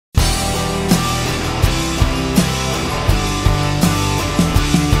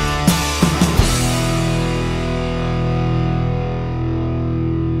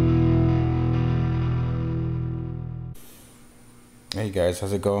guys,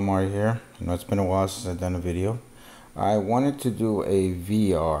 how's it going? Mario here. I know it's been a while since I've done a video. I wanted to do a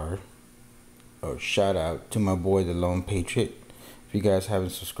VR or shout out to my boy the Lone Patriot. If you guys haven't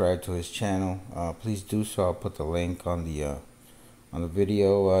subscribed to his channel, please do so. I'll put the link on the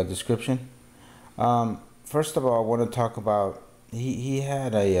video description. First of all, I want to talk about he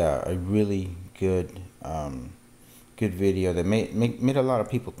had a really good good video that made a lot of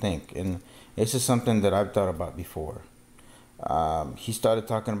people think, and this is something that I've thought about before. He started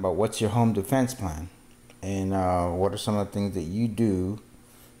talking about what's your home defense plan, and what are some of the things that you do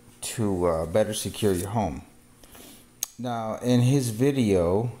to better secure your home. Now, in his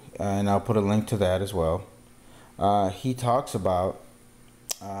video, and I'll put a link to that as well, he talks about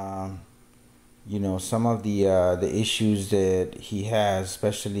you know, some of the issues that he has,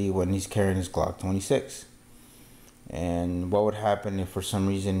 especially when he's carrying his Glock 26. And what would happen if for some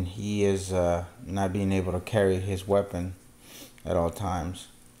reason he is not being able to carry his weapon at all times?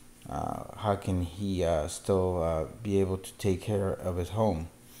 How can he still be able to take care of his home?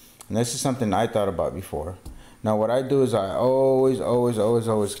 And this is something I thought about before. Now what I do is I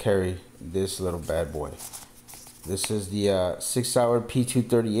always carry this little bad boy. This is the 6 hour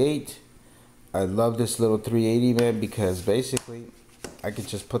P238. I love this little 380, man, because basically I can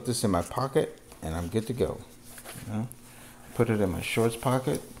just put this in my pocket and I'm good to go. You know? Put it in my shorts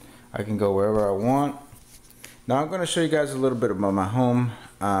pocket. I can go wherever I want. Now I'm going to show you guys a little bit about my home.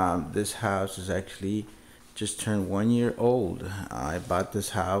 This house is actually just turned 1 year old. I bought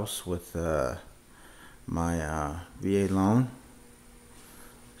this house with my VA loan.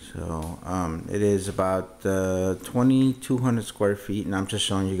 So it is about 2,200 square feet, and I'm just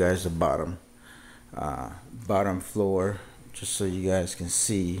showing you guys the bottom floor just so you guys can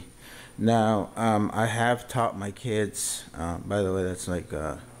see. Now I have taught my kids, by the way, that's like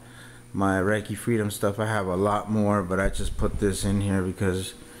my Reiki Freedom stuff. I have a lot more, but I just put this in here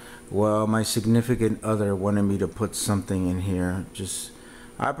because, well, my significant other wanted me to put something in here. Just,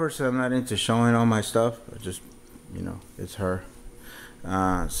 I personally am not into showing all my stuff. I just, you know, it's her.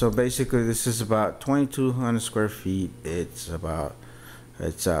 So basically this is about 2,200 square feet. It's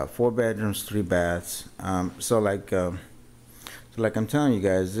 4 bedrooms, 3 baths. So like I'm telling you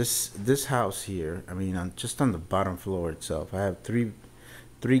guys, this house here, I mean, just on the bottom floor itself, I have three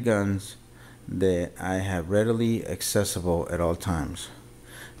guns that I have readily accessible at all times.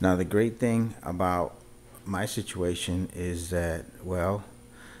 Now the great thing about my situation is that, well,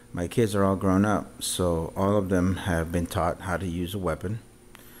 my kids are all grown up, so all of them have been taught how to use a weapon,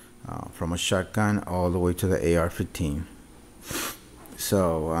 from a shotgun all the way to the AR-15.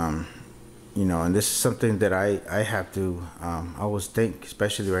 So you know, and this is something that I have to always think,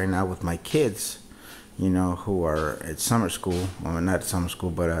 especially right now with my kids, you know, who are at summer school, well, not at summer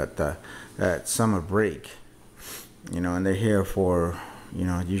school, but at summer break, you know, and they're here for, you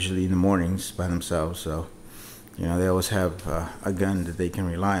know, usually in the mornings by themselves. So, you know, they always have a gun that they can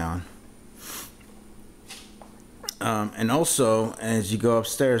rely on. And also, as you go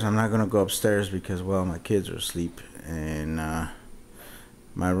upstairs, I'm not going to go upstairs because, well, my kids are asleep and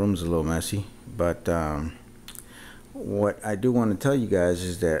my room's a little messy. But what I do want to tell you guys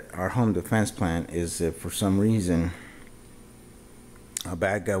is that our home defense plan is if for some reason a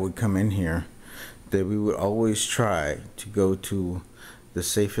bad guy would come in here, that we would always try to go to the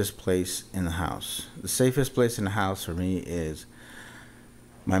safest place in the house. The safest place in the house for me is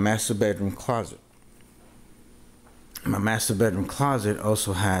my master bedroom closet. My master bedroom closet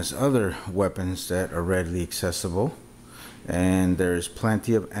also has other weapons that are readily accessible, and there's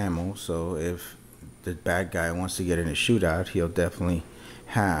plenty of ammo, so if the bad guy wants to get in a shootout, he'll definitely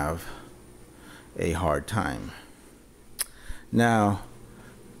have a hard time. Now,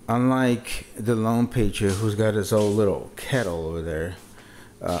 unlike the Lone Patriot, who's got his old little kettle over there,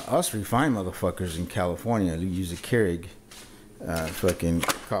 us refined motherfuckers in California, we use a Keurig fucking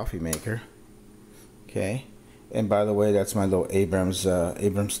coffee maker. Okay, and by the way, that's my little Abrams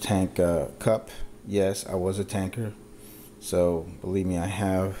tank cup. Yes, I was a tanker, so believe me, I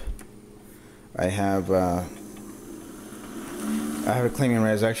have a claiming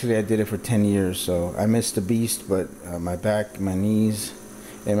res. Actually, I did it for 10 years, so I missed the beast, but my back, my knees,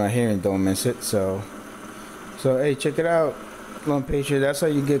 and my hearing don't miss it. So hey, check it out, Lone Patriot. That's how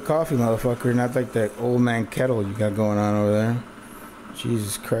you get coffee, motherfucker. Not like that old man kettle you got going on over there.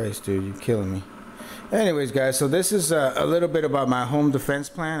 Jesus Christ, dude, you're killing me. Anyways, guys, so this is a little bit about my home defense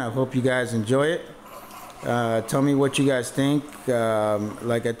plan. I hope you guys enjoy it. Tell me what you guys think.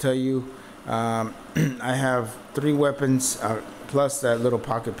 Like I tell you, I have 3 weapons plus that little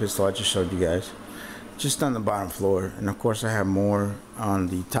pocket pistol I just showed you guys, just on the bottom floor, and of course I have more on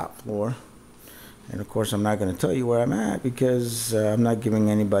the top floor. And of course, I'm not going to tell you where I'm at because I'm not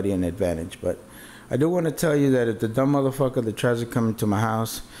giving anybody an advantage. But I do want to tell you that if the dumb motherfucker that tries to come into my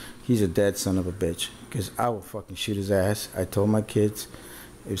house, he's a dead son of a bitch. Because I will fucking shoot his ass. I told my kids,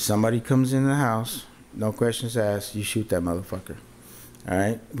 if somebody comes in the house, no questions asked, you shoot that motherfucker. All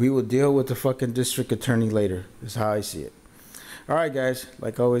right? We will deal with the fucking district attorney later. That's how I see it. All right, guys.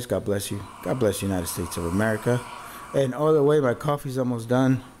 Like always, God bless you. God bless the United States of America. And oh, the way, my coffee's almost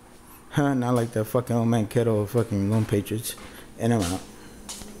done. Not like that fucking old man Kettle of fucking Lone Patriots. And I'm out.